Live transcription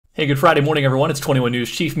Hey, good Friday morning, everyone. It's 21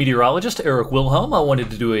 News Chief Meteorologist Eric Wilhelm. I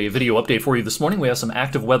wanted to do a video update for you this morning. We have some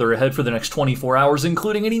active weather ahead for the next 24 hours,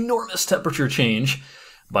 including an enormous temperature change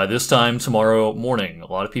by this time tomorrow morning. A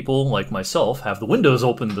lot of people, like myself, have the windows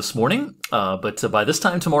open this morning, but by this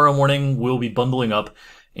time tomorrow morning, we'll be bundling up,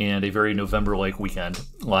 and a very November-like weekend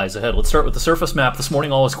lies ahead. Let's start with the surface map. This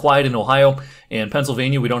morning, all is quiet in Ohio and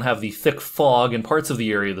Pennsylvania. We don't have the thick fog in parts of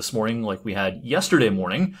the area this morning like we had yesterday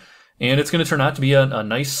morning. And it's going to turn out to be a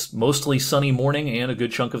nice, mostly sunny morning, and a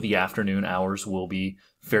good chunk of the afternoon hours will be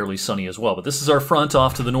fairly sunny as well. But this is our front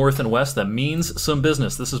off to the north and west. That means some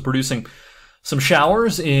business. This is producing some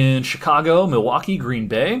showers in Chicago, Milwaukee, Green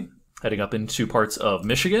Bay, heading up into parts of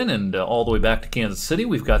Michigan and all the way back to Kansas City.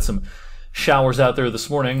 We've got some showers out there this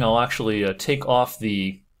morning. I'll actually take off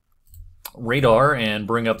the radar and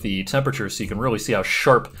bring up the temperature so you can really see how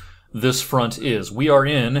sharp this front is. We are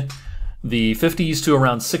in the 50s to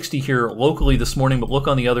around 60 here locally this morning, but look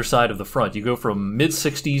on the other side of the front. You go from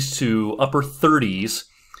mid-60s to upper 30s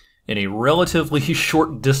in a relatively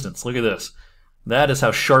short distance. Look at this. That is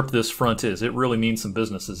how sharp this front is. It really means some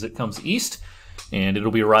business as it comes east, and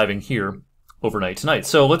it'll be arriving here overnight tonight.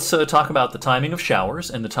 So let's talk about the timing of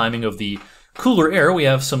showers and the timing of the cooler air. We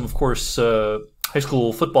have some, of course, high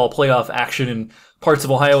school football playoff action in parts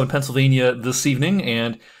of Ohio and Pennsylvania this evening,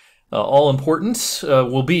 and all important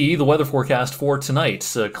will be the weather forecast for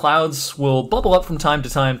tonight. Clouds will bubble up from time to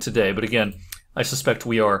time today, but again, I suspect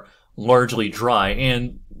we are largely dry.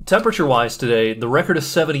 And temperature-wise today, the record is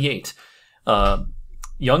 78.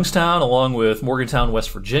 Youngstown, along with Morgantown, West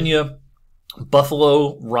Virginia,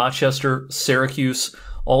 Buffalo, Rochester, Syracuse,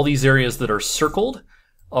 all these areas that are circled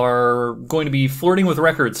are going to be flirting with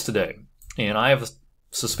records today. And I have a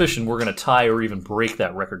suspicion we're going to tie or even break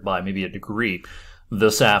that record by maybe a degree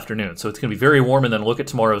this afternoon. So it's going to be very warm, and then look at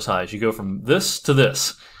tomorrow's highs. You go from this to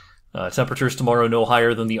this. Temperatures tomorrow no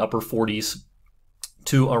higher than the upper 40s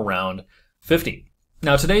to around 50.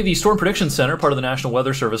 Now today, the Storm Prediction Center, part of the National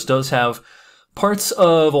Weather Service, does have parts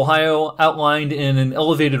of Ohio outlined in an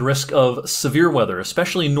elevated risk of severe weather,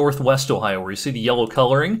 especially northwest Ohio, where you see the yellow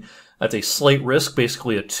coloring. That's a slight risk,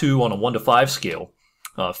 basically a 2 on a 1 to 5 scale.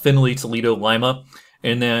 Findlay, Toledo, Lima.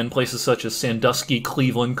 And then places such as Sandusky,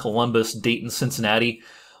 Cleveland, Columbus, Dayton, Cincinnati,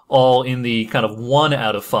 all in the kind of 1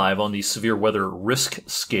 out of 5 on the severe weather risk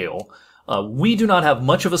scale. We do not have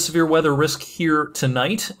much of a severe weather risk here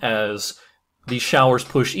tonight. As these showers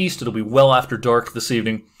push east, it'll be well after dark this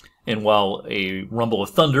evening. And while a rumble of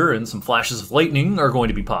thunder and some flashes of lightning are going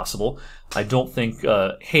to be possible, I don't think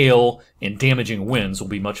hail and damaging winds will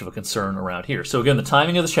be much of a concern around here. So again, the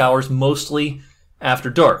timing of the showers mostly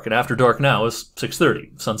after dark, and after dark now is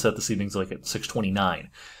 6:30. Sunset this evening's like at 6:29.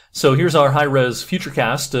 So here's our high-res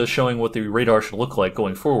futurecast showing what the radar should look like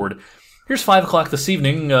going forward. Here's 5 o'clock this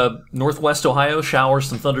evening, northwest Ohio, showers,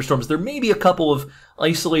 some thunderstorms. There may be a couple of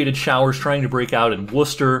isolated showers trying to break out in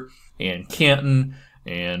Worcester and Canton,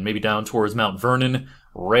 and maybe down towards Mount Vernon,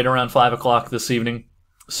 right around 5 o'clock this evening.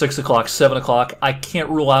 6 o'clock, 7 o'clock. I can't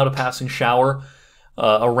rule out a passing shower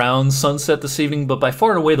around sunset this evening, but by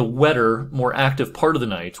far and away the wetter, more active part of the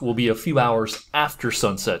night will be a few hours after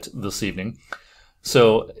sunset this evening.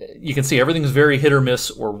 So you can see everything's very hit or miss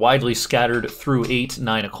or widely scattered through 8,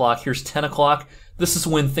 9 o'clock. Here's 10 o'clock. This is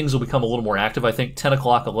when things will become a little more active. I think 10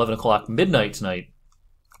 o'clock, 11 o'clock, midnight tonight,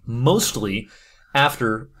 mostly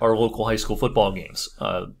after our local high school football games.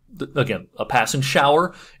 Again, a passing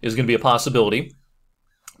shower is going to be a possibility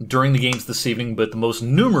during the games this evening, but the most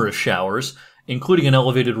numerous showers, including an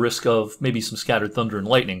elevated risk of maybe some scattered thunder and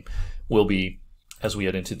lightning, will be as we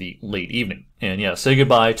head into the late evening. And yeah, say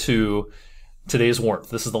goodbye to today's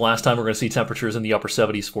warmth. This is the last time we're going to see temperatures in the upper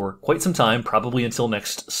 70s for quite some time, probably until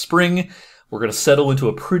next spring. We're going to settle into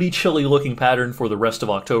a pretty chilly looking pattern for the rest of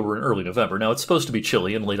October and early November. Now, it's supposed to be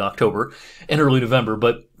chilly in late October and early November,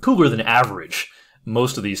 but cooler than average,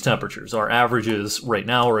 most of these temperatures. Our averages right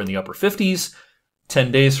now are in the upper 50s. 10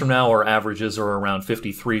 days from now, our averages are around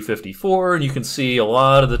 53, 54, and you can see a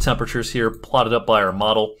lot of the temperatures here plotted up by our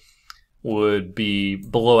model would be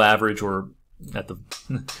below average, or at the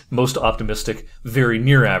most optimistic, very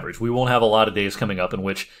near average. We won't have a lot of days coming up in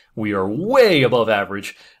which we are way above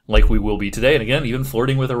average like we will be today, and again, even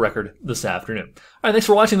flirting with a record this afternoon. All right, thanks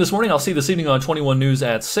for watching this morning. I'll see you this evening on 21 News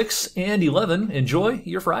at 6 and 11. Enjoy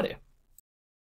your Friday.